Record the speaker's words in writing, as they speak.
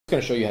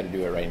going to show you how to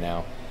do it right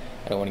now.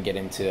 I don't want to get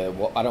into,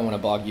 well, I don't want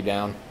to bog you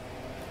down.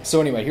 So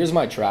anyway, here's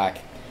my track.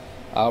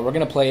 We're going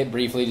to play it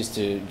briefly just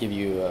to give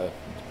you a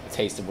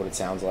taste of what it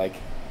sounds like.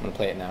 I'm going to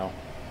play it now.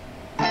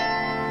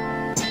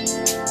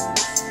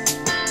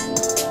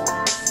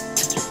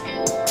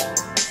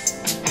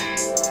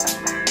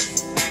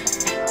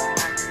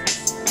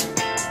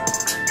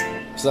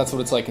 So that's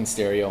what it's like in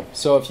stereo.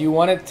 So if you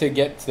want it to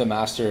get to the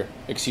master,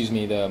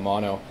 the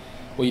mono,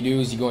 what you do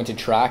is you go into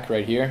track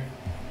right here.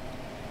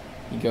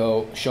 You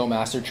go show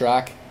master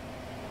track.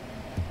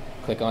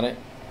 Click on it.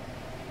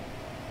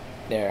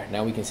 There,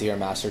 now we can see our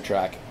master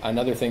track.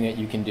 Another thing that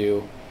you can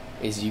do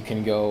is you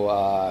can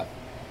go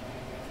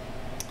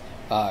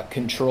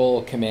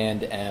Control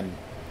Command M,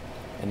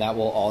 and that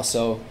will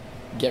also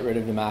get rid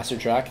of the master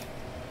track.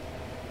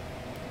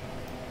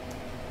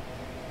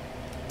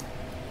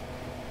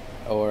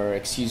 Or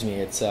it's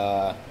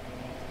Control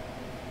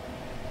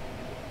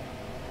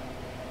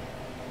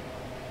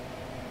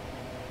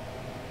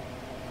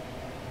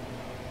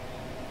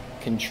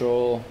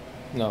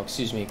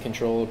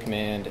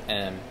Command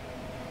M.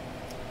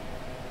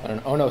 I don't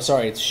know. Oh no,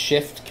 sorry, it's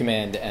Shift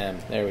Command M.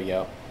 There we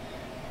go.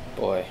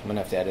 Boy, I'm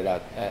gonna have to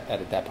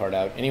edit that part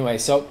out. Anyway,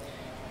 so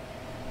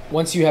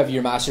once you have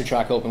your master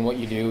track open, what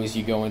you do is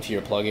you go into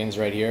your plugins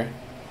right here.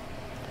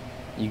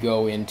 You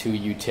go into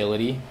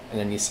Utility, and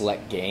then you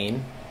select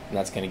Gain, and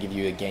that's going to give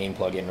you a gain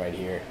plugin right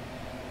here.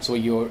 So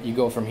you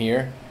go from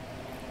here,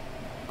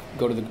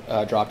 go to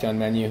the drop-down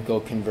menu, go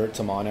Convert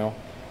to Mono,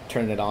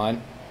 turn it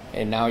on,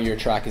 and now your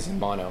track is in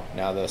mono.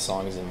 Now the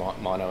song is in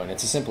mono, and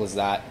it's as simple as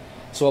that.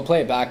 So I'll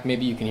play it back.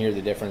 Maybe you can hear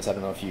the difference. I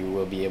don't know if you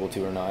will be able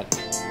to or not.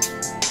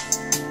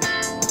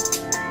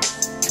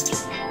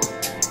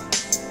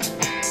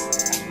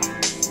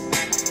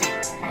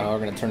 We're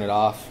going to turn it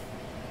off.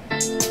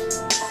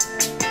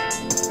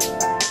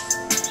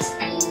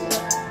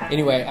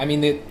 Anyway, I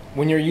mean,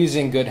 when you're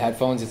using good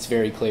headphones, it's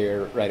very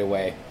clear right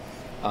away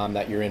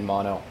that you're in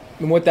mono.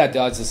 And what that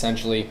does,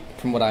 essentially,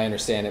 from what I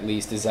understand at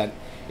least, is that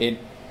it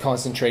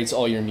concentrates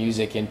all your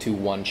music into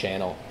one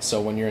channel.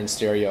 So when you're in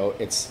stereo,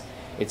 it's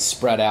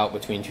spread out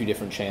between two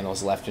different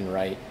channels, left and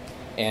right.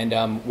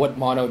 And what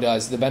mono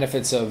does, the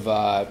benefits of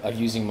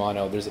using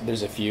mono,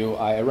 there's a few.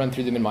 I run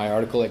through them in my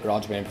article at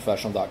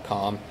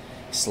GarageBandProfessional.com/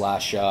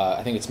 I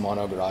think it's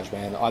mono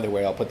GarageBand. Either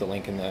way, I'll put the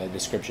link in the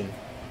description.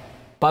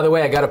 By the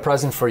way, I got a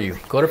present for you.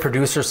 Go to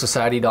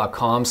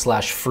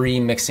producersociety.com/free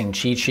mixing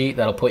cheat sheet.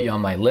 That'll put you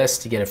on my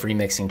list to get a free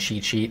mixing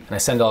cheat sheet. And I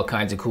send all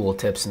kinds of cool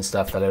tips and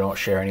stuff that I don't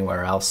share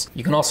anywhere else.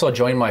 You can also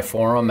join my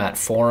forum at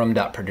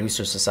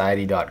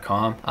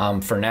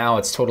forum.producersociety.com. For now,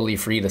 it's totally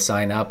free to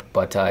sign up,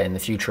 but in the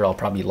future, I'll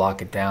probably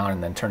lock it down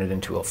and then turn it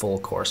into a full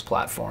course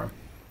platform.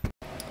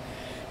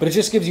 But it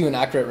just gives you an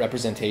accurate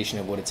representation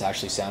of what it's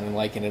actually sounding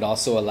like, and it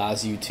also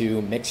allows you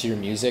to mix your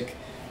music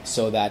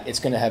so that it's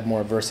going to have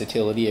more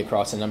versatility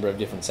across a number of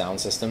different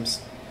sound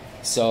systems.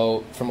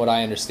 So from what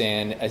I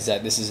understand is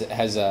that this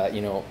has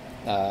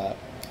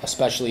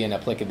especially an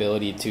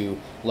applicability to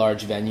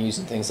large venues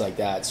and things like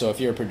that. So if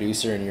you're a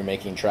producer and you're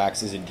making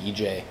tracks as a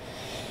DJ,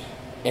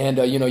 and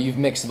you've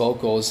mixed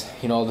vocals,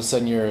 all of a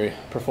sudden you're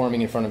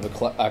performing in front of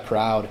a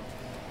crowd,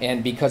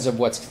 and because of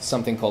what's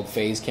something called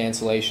phase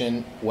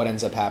cancellation, what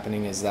ends up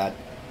happening is that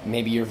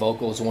maybe your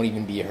vocals won't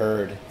even be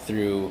heard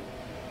through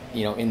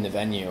in the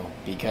venue,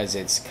 because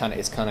it's kind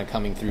of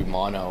coming through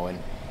mono, and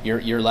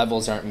your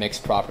levels aren't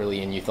mixed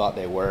properly and you thought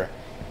they were.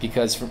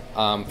 Because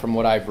from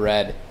what I've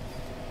read,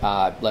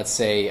 let's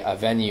say a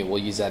venue,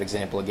 we'll use that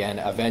example again,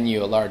 a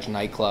venue, a large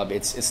nightclub,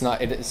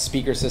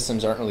 speaker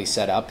systems aren't really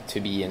set up to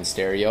be in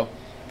stereo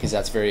because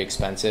that's very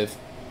expensive.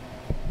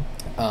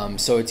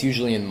 So it's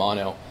usually in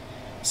mono.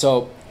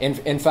 So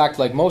in fact,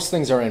 like most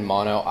things are in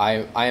mono.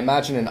 I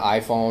imagine an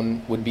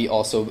iPhone would be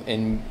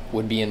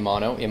in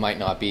mono. It might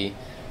not be.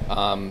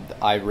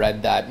 I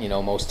read that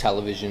most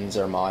televisions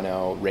are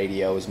mono,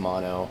 radio is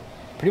mono,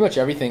 pretty much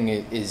everything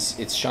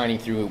it's shining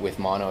through with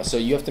mono. So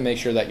you have to make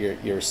sure that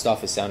your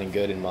stuff is sounding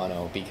good in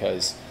mono,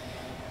 because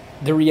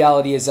the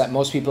reality is that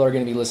most people are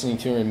going to be listening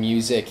to your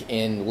music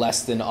in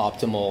less than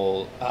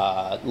optimal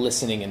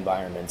listening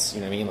environments.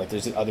 You know what I mean? Like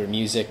there's other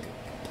music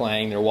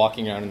playing, they're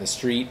walking around in the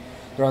street,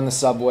 they're on the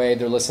subway,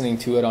 they're listening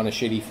to it on a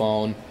shitty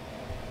phone,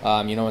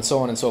 and so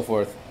on and so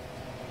forth.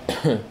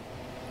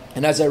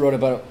 And as I wrote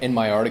about in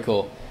my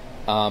article,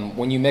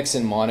 when you mix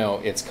in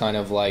mono, it's kind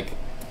of like,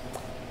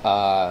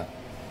 a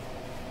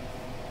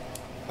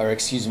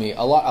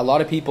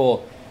lot of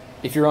people,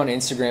 if you're on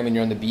Instagram and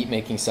you're on the beat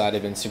making side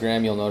of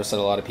Instagram, you'll notice that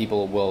a lot of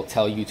people will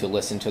tell you to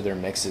listen to their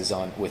mixes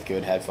with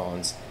good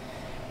headphones.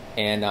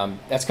 And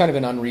that's kind of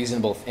an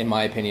unreasonable, in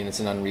my opinion, it's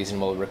an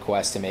unreasonable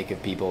request to make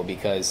of people,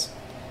 because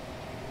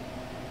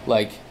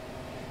like,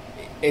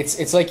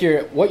 it's like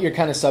what you're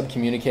kind of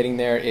sub-communicating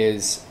there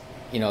is,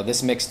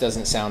 this mix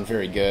doesn't sound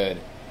very good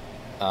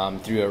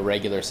through a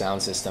regular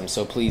sound system,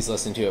 so please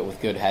listen to it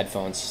with good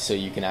headphones so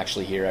you can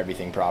actually hear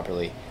everything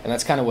properly. And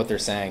that's kind of what they're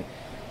saying.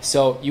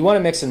 So you want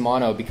to mix in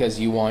mono because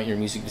you want your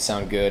music to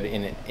sound good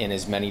in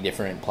as many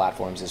different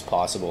platforms as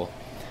possible.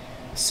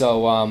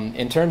 So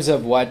in terms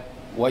of what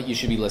what you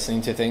should be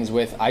listening to things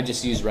with. I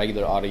just use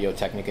regular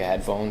Audio-Technica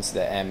headphones,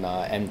 the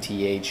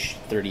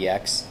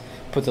MTH30X.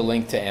 Put the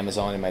link to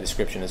Amazon in my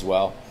description as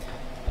well.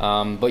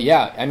 But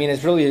yeah, I mean,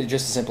 it's really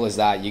just as simple as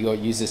that. You go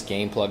use this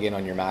gain plugin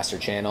on your master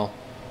channel,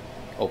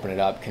 open it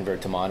up,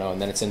 convert to mono,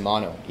 and then it's in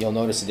mono. You'll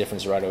notice a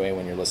difference right away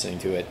when you're listening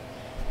to it.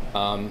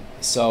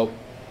 So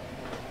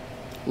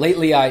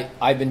lately,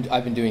 I've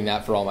been doing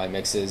that for all my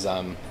mixes.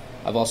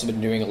 I've also been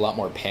doing a lot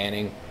more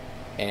panning,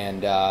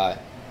 and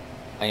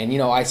you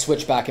know, I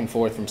switch back and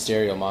forth from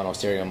stereo mono,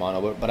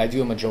 but I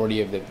do a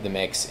majority of the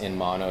mix in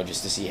mono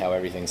just to see how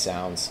everything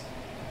sounds.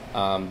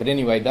 But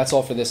anyway, that's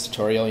all for this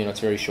tutorial. You know, it's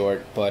very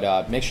short,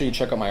 but make sure you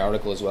check out my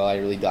article as well. I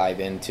really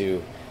dive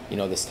into, you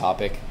know, this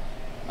topic.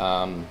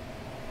 And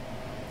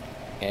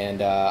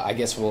I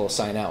guess we'll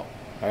sign out.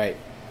 All right,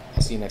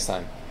 I'll see you next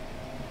time.